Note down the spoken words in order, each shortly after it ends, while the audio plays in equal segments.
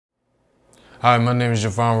Hi, my name is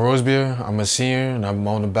Jahvan Rosbia. I'm a senior and I'm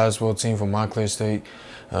on the basketball team for Montclair State.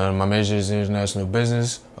 My major is international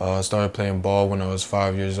business. I started playing ball when I was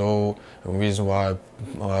 5 years old. The reason why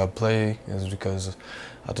I play is because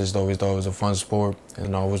I just always thought it was a fun sport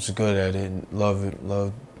and I was good at it.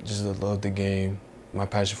 Just loved the game. My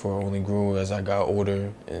passion for it only grew as I got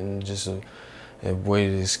older and just a way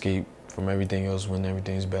to escape from everything else when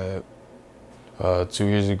everything's bad. 2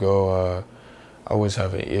 years ago, I was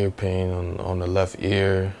having ear pain on the left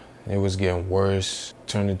ear. It was getting worse,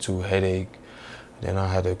 turned into a headache. Then I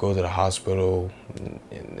had to go to the hospital,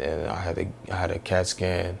 and I had a CAT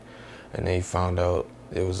scan, and they found out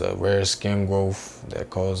it was a rare skin growth that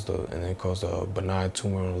caused a benign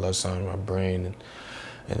tumor on the left side of my brain,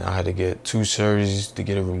 and I had to get 2 surgeries to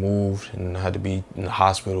get it removed, and I had to be in the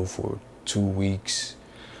hospital for 2 weeks.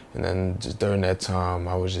 And then just during that time,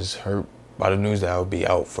 I was just hurt by the news that I would be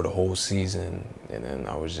out for the whole season, and then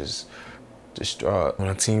I was just distraught. When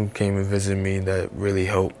a team came and visited me, that really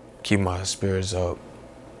helped keep my spirits up.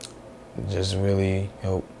 It just really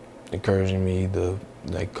helped encouraging me to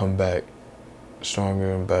come back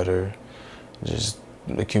stronger and better. Just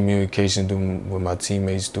the communication with my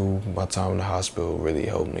teammates through my time in the hospital really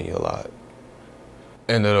helped me a lot.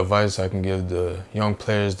 And the advice I can give the young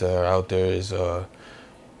players that are out there is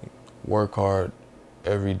work hard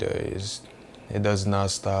every day. It does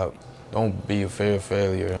not stop. Don't be afraid of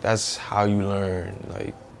failure. That's how you learn.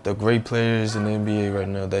 Like the great players in the NBA right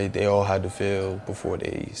now, they all had to fail before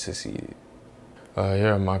they succeeded.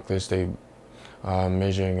 Here at Montclair State, I'm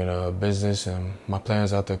majoring in business, and my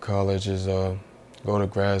plans after college is go to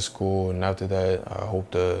grad school, and after that I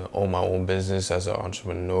hope to own my own business as an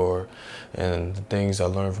entrepreneur. And the things I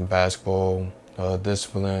learned from basketball,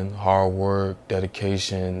 discipline, hard work,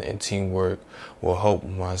 dedication, and teamwork will help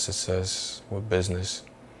my success with business.